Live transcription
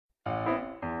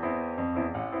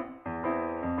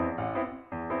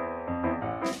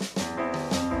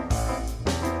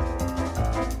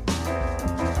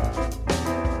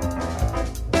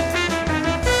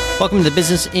Welcome to the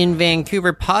Business in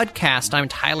Vancouver podcast. I'm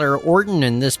Tyler Orton,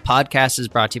 and this podcast is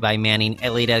brought to you by Manning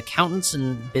Elliott Accountants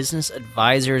and Business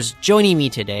Advisors. Joining me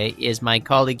today is my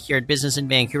colleague here at Business in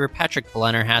Vancouver, Patrick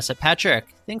Blennerhassett. Patrick,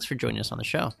 thanks for joining us on the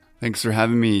show. Thanks for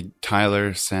having me,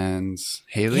 Tyler sans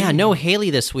Haley. Yeah, no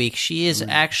Haley this week. She is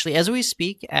actually, as we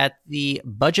speak, at the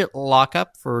budget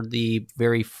lockup for the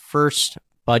very first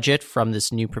budget from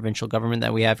this new provincial government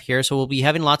that we have here. So we'll be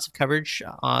having lots of coverage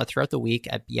throughout the week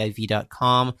at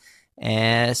biv.com.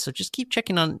 So just keep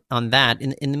checking on that.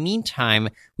 In the meantime,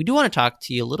 we do want to talk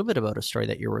to you a little bit about a story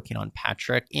that you're working on,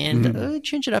 Patrick, and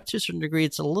change it up to a certain degree.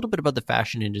 It's a little bit about the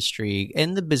fashion industry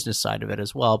and the business side of it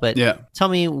as well. But tell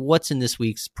me what's in this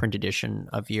week's print edition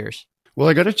of yours. Well,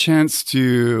 I got a chance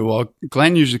to,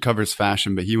 Glenn usually covers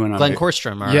fashion, but he went on... Glenn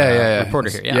Korstrom, our reporter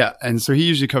here. Yeah, and so he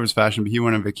usually covers fashion, but he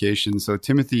went on vacation. So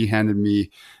Timothy handed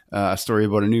me a story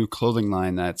about a new clothing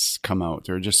line that's come out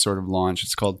or just sort of launched.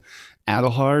 It's called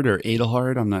Adelhard or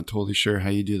Adelhard. I'm not totally sure how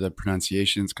you do the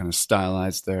pronunciation. It's kind of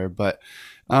stylized there, but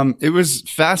it was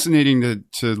fascinating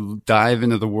to dive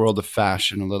into the world of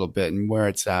fashion a little bit and where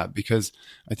it's at, because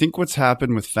I think what's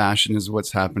happened with fashion is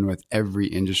what's happened with every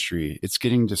industry. It's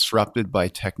getting disrupted by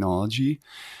technology.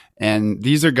 And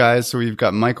these are guys, so we've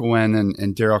got Michael Wen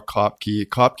and Daryl Kopke.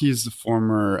 Kopke is the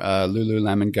former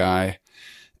Lululemon guy.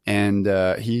 And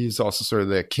he's also sort of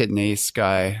the Kit Nace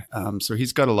guy. So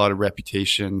he's got a lot of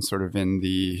reputation sort of in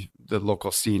the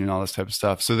local scene and all this type of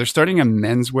stuff. So they're starting a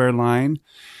menswear line.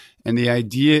 And the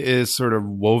idea is sort of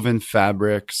woven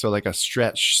fabric. So like a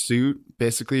stretch suit,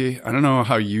 basically. I don't know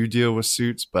how you deal with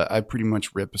suits, but I pretty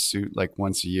much rip a suit like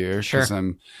once a year because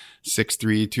I'm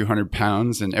 6'3", 200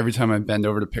 pounds. And every time I bend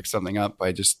over to pick something up,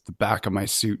 the back of my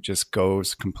suit just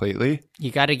goes completely. You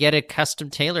got to get it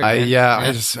custom tailored.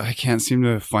 I can't seem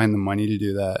to find the money to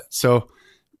do that. So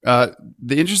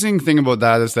the interesting thing about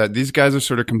that is that these guys are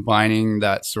sort of combining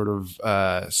that sort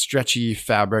of stretchy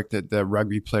fabric that the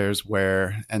rugby players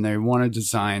wear, and they want to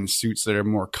design suits that are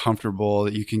more comfortable,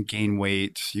 that you can gain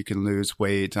weight, you can lose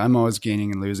weight. I'm always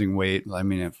gaining and losing weight. I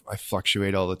mean, I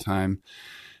fluctuate all the time.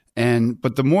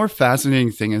 But the more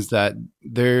fascinating thing is that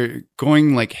they're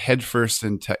going like headfirst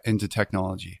into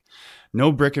technology.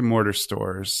 No brick and mortar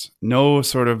stores, no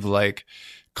sort of like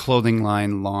clothing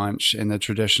line launch in the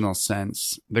traditional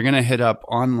sense. They're going to hit up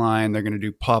online. They're going to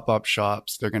do pop-up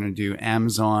shops. They're going to do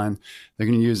Amazon. They're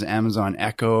going to use Amazon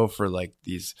Echo for like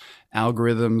these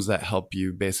algorithms that help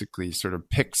you basically sort of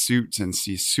pick suits and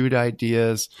see suit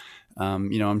ideas.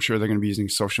 I'm sure they're going to be using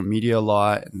social media a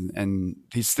lot. And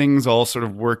these things all sort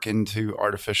of work into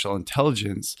artificial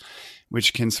intelligence,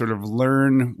 which can sort of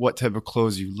learn what type of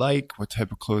clothes you like, what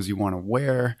type of clothes you want to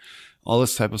wear, all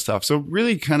this type of stuff. So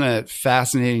really kind of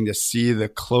fascinating to see the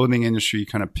clothing industry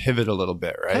kind of pivot a little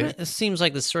bit, right? It seems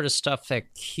like the sort of stuff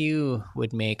that Q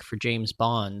would make for James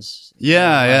Bond's.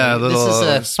 Yeah, a little this is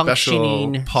a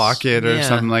special pocket or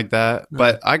something like that.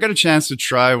 But I got a chance to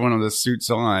try one of the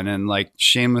suits on, and like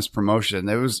shameless promotion,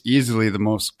 it was easily the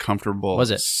most comfortable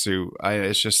suit.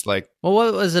 It's just like... Well,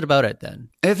 what was it about it then?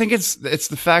 I think it's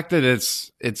the fact that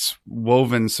it's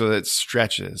woven so that it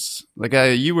stretches. Like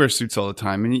you wear suits all the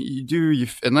time, and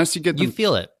unless you get them, you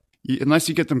feel it. Unless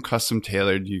you get them custom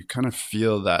tailored, you kind of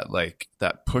feel that like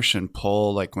that push and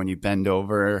pull, like when you bend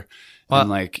over, and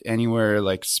like anywhere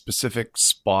like specific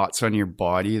spots on your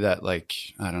body that like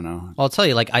I don't know. Well, I'll tell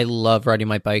you, like I love riding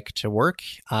my bike to work.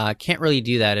 Can't really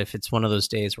do that if it's one of those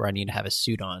days where I need to have a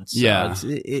suit on. So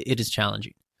it is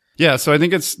challenging. Yeah, so I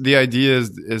think the idea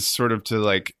is sort of to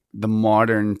like the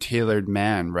modern tailored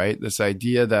man, right? This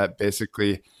idea that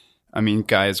basically, I mean,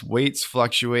 guys' weights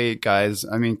fluctuate.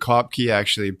 Kopke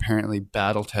actually apparently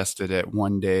battle tested it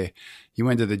one day. He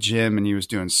went to the gym and he was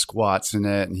doing squats in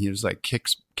it, and he was like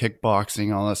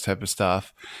kickboxing, all this type of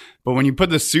stuff. But when you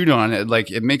put the suit on,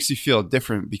 it makes you feel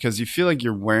different because you feel like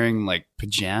you're wearing like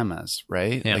pajamas,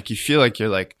 right? Yeah. Like you feel like you're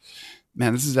like,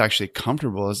 man, this is actually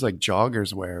comfortable. It's like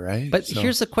joggers wear, right? But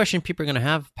here's the question people are going to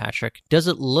have, Patrick. Does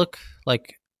it look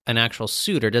like an actual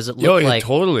suit, or does it look like...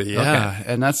 Totally, yeah.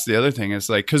 Okay. And that's the other thing. It's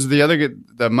like, because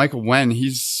the Michael Wen,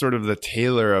 he's sort of the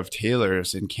tailor of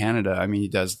tailors in Canada. I mean, he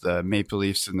does the Maple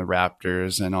Leafs and the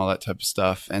Raptors and all that type of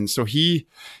stuff. And so he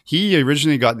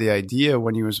originally got the idea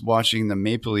when he was watching the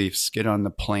Maple Leafs get on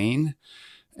the plane.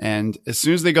 And as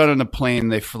soon as they got on a plane,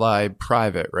 they fly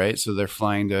private, right? So they're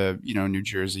flying to, New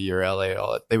Jersey or LA,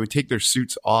 all that. They would take their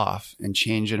suits off and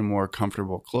change into more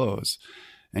comfortable clothes.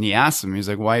 And he asked them, he's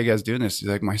like, why are you guys doing this? He's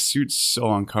like, my suit's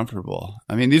so uncomfortable.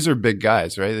 I mean, these are big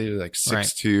guys, right? They're like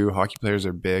 6'2", hockey players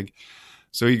are big.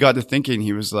 So he got to thinking,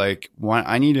 he was like,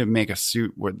 I need to make a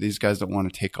suit where these guys don't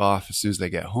want to take off as soon as they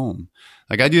get home.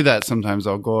 Like I do that sometimes.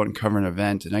 I'll go out and cover an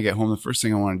event and I get home. The first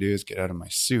thing I want to do is get out of my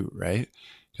suit, right?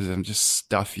 Because I'm just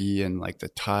stuffy and like the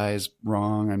tie's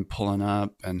wrong. I'm pulling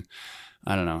up and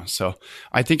I don't know. So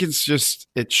I think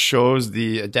it shows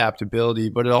the adaptability,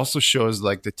 but it also shows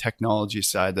like the technology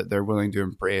side that they're willing to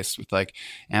embrace with like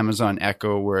Amazon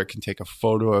Echo, where it can take a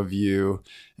photo of you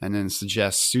and then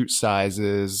suggest suit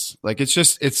sizes. Like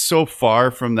it's so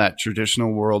far from that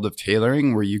traditional world of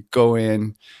tailoring where you go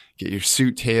in, get your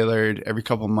suit tailored every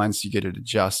couple of months, you get it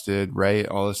adjusted, right?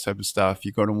 All this type of stuff.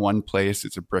 You go to one place,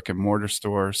 it's a brick and mortar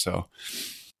store. So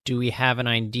do we have an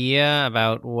idea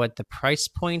about what the price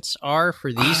points are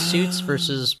for these suits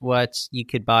versus what you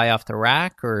could buy off the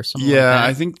rack or something like that? Yeah,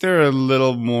 I think they're a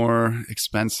little more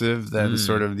expensive than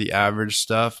sort of the average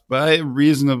stuff, but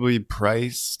reasonably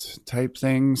priced type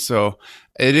thing. So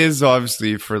it is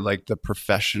obviously for like the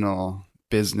professional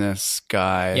business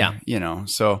guy,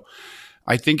 so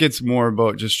I think it's more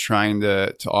about just trying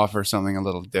to offer something a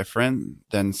little different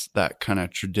than that kind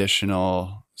of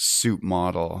traditional suit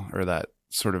model or that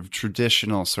sort of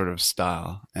traditional sort of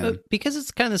style. And but because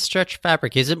it's kind of stretch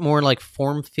fabric, is it more like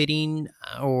form fitting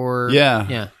or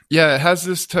yeah, it has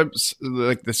this type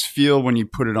like this feel when you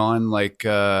put it on, like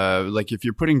if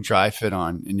you're putting dry fit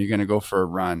on and you're going to go for a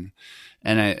run,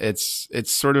 and it's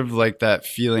sort of like that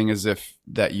feeling as if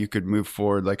that you could move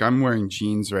forward. Like I'm wearing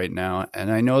jeans right now, and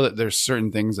I know that there's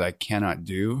certain things I cannot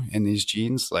do in these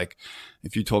jeans. Like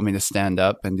if you told me to stand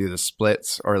up and do the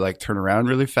splits or like turn around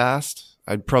really fast,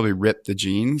 I'd probably rip the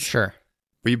jeans. Sure.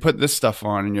 But you put this stuff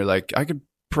on and you're like, I could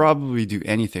probably do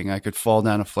anything. I could fall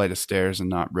down a flight of stairs and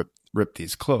not rip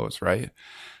these clothes, right?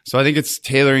 So I think it's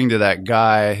tailoring to that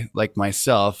guy like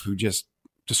myself who just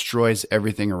destroys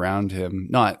everything around him,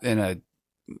 not in a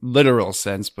literal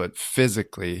sense, but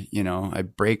physically. I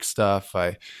break stuff,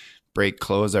 I break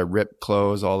clothes, I rip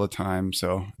clothes all the time.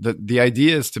 So the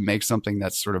idea is to make something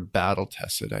that's sort of battle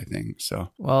tested, I think.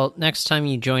 So well, next time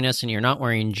you join us and you're not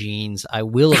wearing jeans, I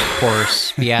will of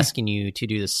course be asking you to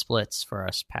do the splits for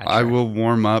us, Patrick. I will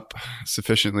warm up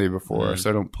sufficiently before so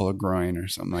I don't pull a groin or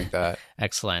something like that.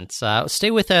 Excellent.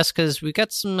 Stay with us because we've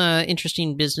got some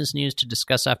interesting business news to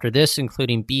discuss after this,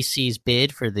 including BC's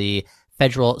bid for the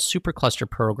federal supercluster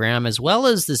program, as well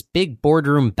as this big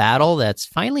boardroom battle that's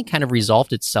finally kind of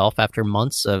resolved itself after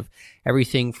months of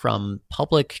everything from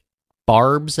public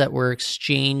barbs that were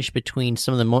exchanged between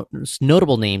some of the most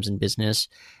notable names in business,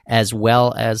 as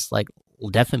well as like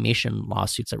defamation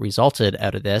lawsuits that resulted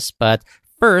out of this. But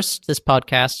first, this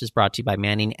podcast is brought to you by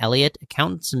Manning Elliott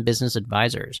Accountants and Business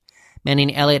Advisors.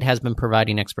 Manning Elliott has been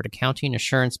providing expert accounting,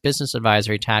 assurance, business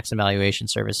advisory, tax, and valuation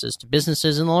services to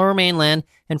businesses in the Lower Mainland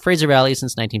and Fraser Valley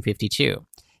since 1952.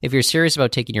 If you're serious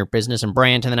about taking your business and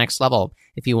brand to the next level,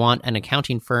 if you want an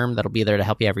accounting firm that'll be there to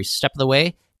help you every step of the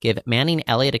way, give Manning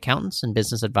Elliott Accountants and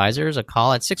Business Advisors a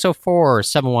call at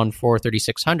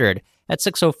 604-714-3600, at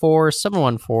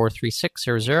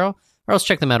 604-714-3600, or else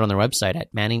check them out on their website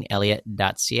at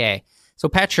manningelliott.ca. So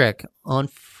Patrick, on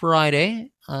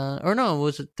Friday,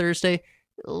 was it Thursday?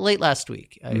 Late last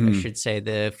week, I should say,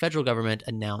 the federal government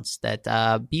announced that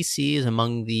BC is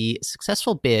among the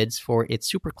successful bids for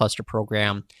its supercluster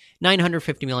program.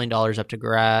 $950 million up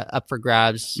for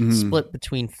grabs, split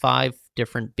between 5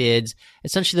 different bids.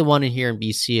 Essentially, the one in here in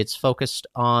BC, it's focused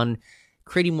on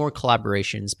creating more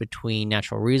collaborations between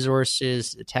natural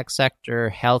resources, the tech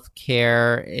sector,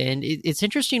 healthcare. And it's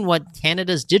interesting what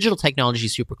Canada's Digital Technology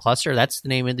Supercluster, that's the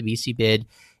name of the BC bid,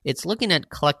 it's looking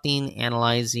at collecting,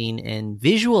 analyzing, and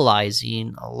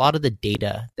visualizing a lot of the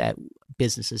data that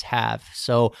businesses have.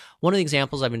 So one of the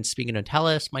examples I've been speaking to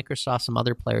TELUS, Microsoft, some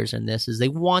other players in this, is they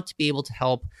want to be able to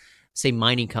help, say,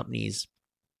 mining companies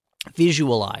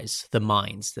visualize the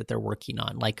mines that they're working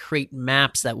on, like create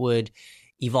maps that would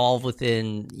evolve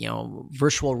within,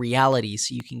 virtual reality,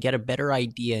 so you can get a better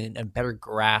idea and a better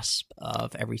grasp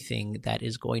of everything that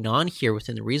is going on here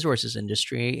within the resources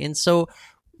industry. And so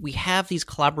we have these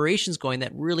collaborations going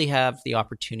that really have the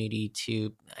opportunity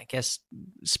to, I guess,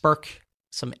 spark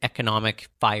some economic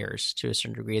fires to a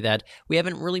certain degree that we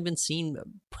haven't really been seeing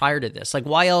prior to this. Like,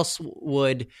 why else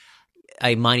would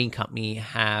a mining company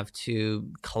have to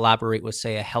collaborate with,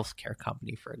 say, a healthcare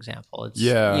company, for example? It's,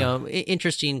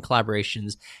 interesting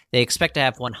collaborations. They expect to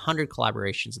have 100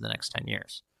 collaborations in the next 10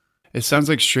 years. It sounds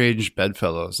like strange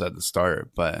bedfellows at the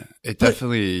start, but it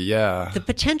definitely, The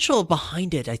potential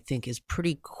behind it, I think, is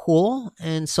pretty cool.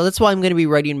 And so that's why I'm going to be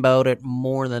writing about it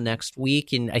more the next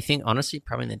week. And I think, honestly,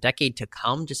 probably in the decade to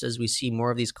come, just as we see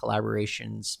more of these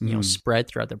collaborations, spread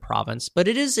throughout the province. But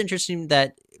it is interesting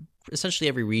that essentially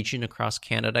every region across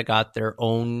Canada got their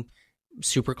own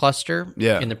supercluster.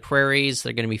 Yeah. In the prairies,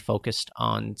 they're going to be focused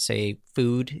on, say,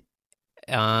 food.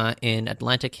 In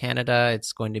Atlantic Canada,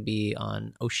 it's going to be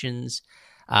on oceans.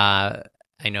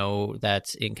 I know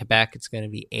that in Quebec, it's going to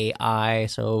be AI.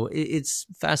 So it's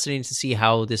fascinating to see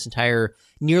how this entire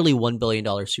nearly $1 billion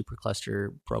supercluster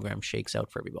program shakes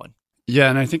out for everyone.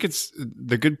 Yeah, and I think it's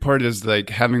the good part is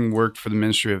like having worked for the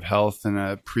Ministry of Health in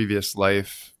a previous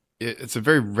life, it's a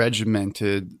very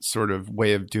regimented sort of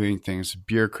way of doing things.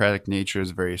 Bureaucratic nature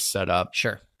is very set up.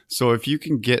 Sure. So if you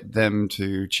can get them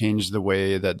to change the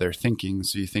way that they're thinking,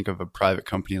 so you think of a private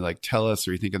company like TELUS,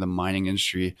 or you think of the mining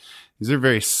industry, these are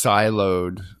very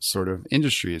siloed sort of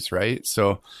industries, right?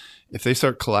 So if they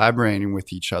start collaborating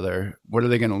with each other, what are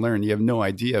they going to learn? You have no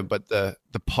idea, but the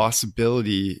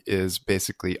possibility is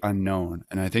basically unknown.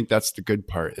 And I think that's the good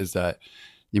part, is that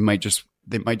they might just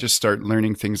start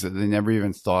learning things that they never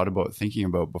even thought about thinking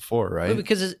about before, right? Well,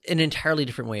 because it's an entirely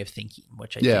different way of thinking,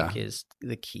 which I think is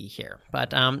the key here.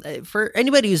 But for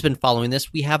anybody who's been following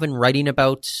this, we have been writing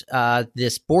about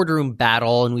this boardroom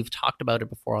battle, and we've talked about it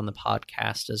before on the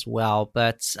podcast as well.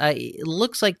 But it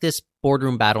looks like this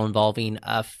boardroom battle involving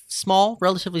a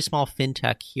relatively small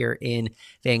fintech here in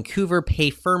Vancouver,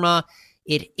 Payfirma,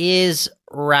 it is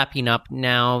wrapping up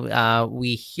now.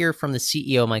 We hear from the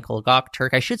CEO, Michael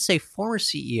Gokturk. I should say former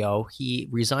CEO. He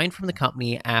resigned from the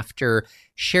company after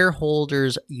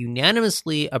shareholders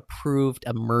unanimously approved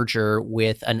a merger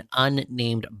with an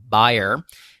unnamed buyer.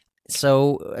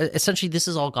 So essentially, this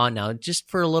is all gone now. Just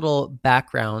for a little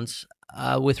background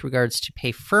with regards to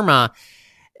Payfirma,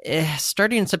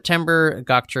 starting in September,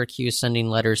 Gokturk was sending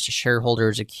letters to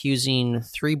shareholders accusing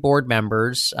 3 board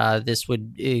members. This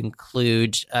would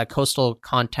include Coastal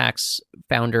Contacts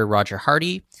founder Roger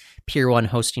Hardy, Pier 1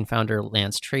 Hosting founder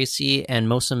Lance Tracy, and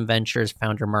Mosum Ventures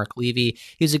founder Mark Levy.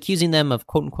 He was accusing them of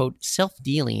quote-unquote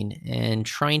self-dealing and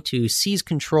trying to seize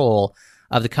control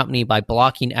of the company by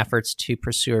blocking efforts to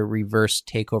pursue a reverse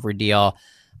takeover deal.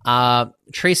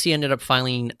 Tracy ended up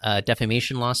filing a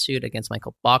defamation lawsuit against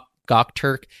Michael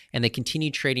Gokturk, and they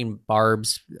continued trading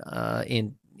barbs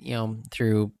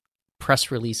through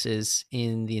press releases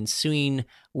in the ensuing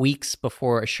weeks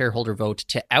before a shareholder vote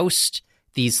to oust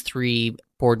these 3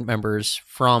 board members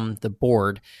from the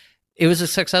board. It was a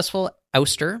successful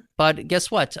ouster, but guess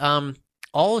what?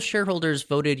 All shareholders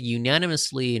voted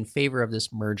unanimously in favor of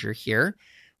this merger here,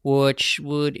 which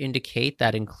would indicate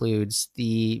that includes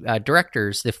the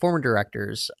directors, the former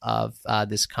directors of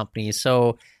this company.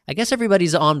 So I guess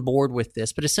everybody's on board with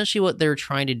this, but essentially what they're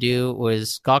trying to do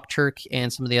was Gokturk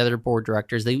and some of the other board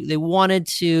directors, they wanted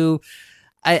to,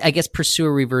 I guess, pursue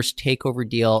a reverse takeover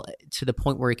deal to the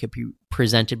point where it could be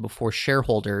presented before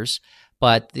shareholders.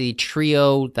 But the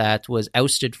trio that was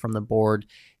ousted from the board,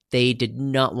 they did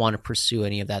not want to pursue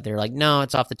any of that. They're like, no,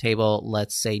 it's off the table.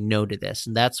 Let's say no to this.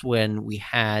 And that's when we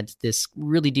had this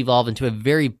really devolve into a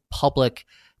very public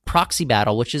proxy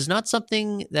battle, which is not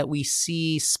something that we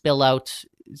see spill out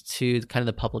to kind of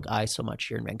the public eye so much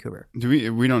here in Vancouver. Do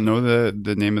we don't know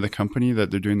the name of the company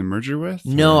that they're doing the merger with?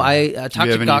 No, I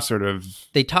talked to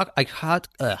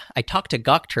I talked to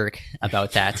Gokturk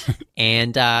about that,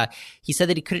 and he said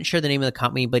that he couldn't share the name of the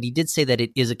company, but he did say that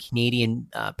it is a Canadian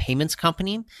payments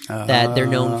company that they're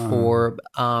known for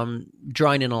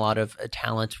drawing in a lot of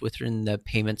talent within the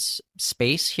payments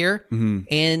space here,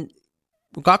 and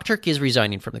Gokturk is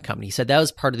resigning from the company. He said that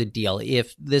was part of the deal.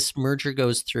 If this merger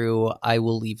goes through, I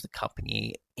will leave the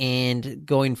company. And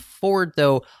going forward,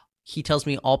 though, he tells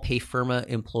me all Payfirma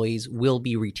employees will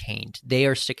be retained. They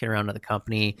are sticking around to the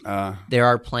company. There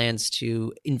are plans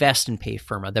to invest in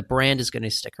Payfirma. The brand is going to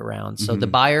stick around. So the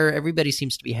buyer, everybody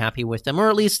seems to be happy with them, or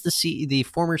at least the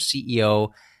former CEO,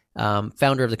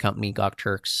 founder of the company,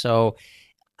 Gokturk. So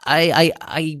I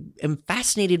am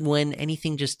fascinated when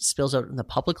anything just spills out in the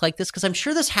public like this, because I'm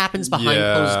sure this happens behind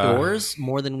closed doors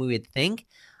more than we would think.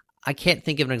 I can't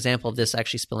think of an example of this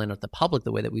actually spilling out the public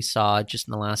the way that we saw just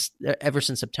in the last, ever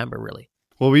since September, really.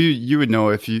 Well, you would know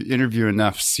if you interview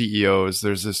enough CEOs,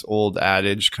 there's this old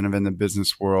adage kind of in the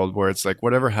business world where it's like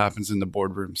whatever happens in the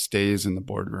boardroom stays in the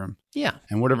boardroom. Yeah.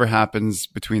 And whatever happens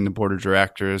between the board of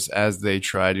directors as they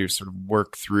try to sort of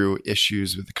work through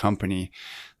issues with the company,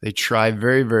 they try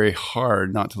very, very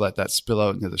hard not to let that spill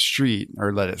out into the street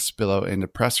or let it spill out into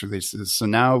press releases. So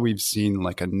now we've seen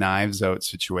like a knives out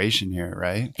situation here,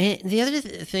 right? And the other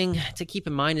thing to keep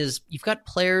in mind is you've got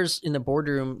players in the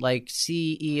boardroom like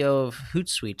CEO of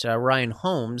Hootsuite, Ryan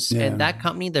Holmes, and that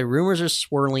company, the rumors are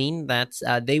swirling that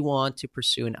they want to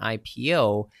pursue an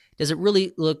IPO. Does it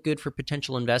really look good for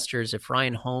potential investors if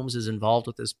Ryan Holmes is involved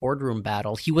with this boardroom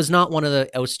battle? He was not one of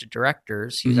the ousted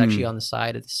directors. He was actually on the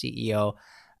side of the CEO.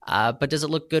 But does it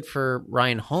look good for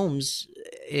Ryan Holmes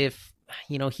if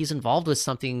he's involved with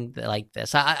something like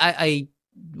this. I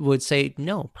would say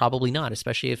no, probably not,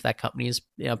 especially if that company is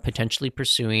potentially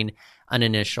pursuing an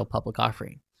initial public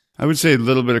offering. I would say a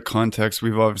little bit of context.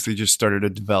 We've obviously just started to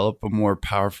develop a more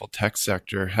powerful tech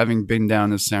sector. Having been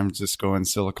down to San Francisco and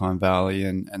Silicon Valley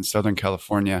and Southern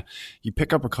California, you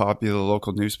pick up a copy of the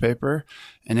local newspaper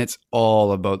and it's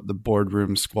all about the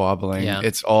boardroom squabbling. Yeah.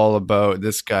 It's all about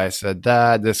this guy said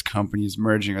that, this company's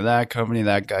merging with that company,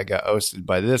 that guy got ousted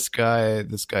by this guy's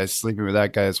sleeping with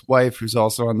that guy's wife who's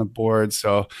also on the board.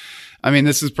 So, I mean,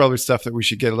 this is probably stuff that we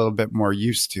should get a little bit more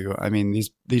used to. I mean,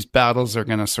 these battles are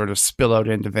going to sort of spill out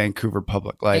into Vancouver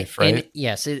public life, right? And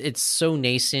yes, it's so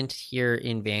nascent here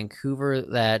in Vancouver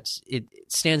that it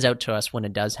stands out to us when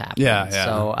it does happen. Yeah.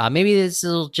 So maybe this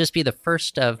will just be the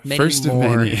first of many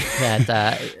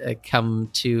that come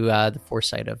to the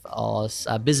foresight of all us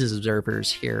business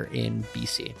observers here in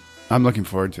BC. I'm looking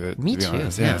forward to it. Me too.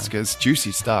 Yeah, it's good. It's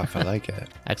juicy stuff. I like it.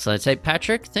 Excellent. Hey,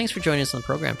 Patrick, thanks for joining us on the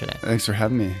program today. Thanks for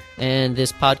having me. And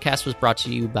this podcast was brought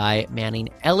to you by Manning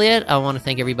Elliott. I want to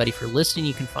thank everybody for listening.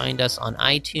 You can find us on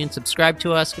iTunes. Subscribe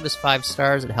to us. Give us 5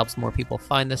 stars. It helps more people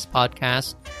find this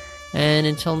podcast. And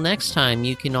until next time,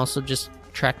 you can also just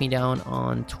track me down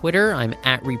on Twitter. I'm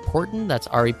 @Reporton. That's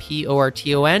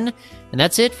REPORTON. And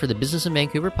that's it for the Business in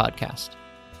Vancouver podcast.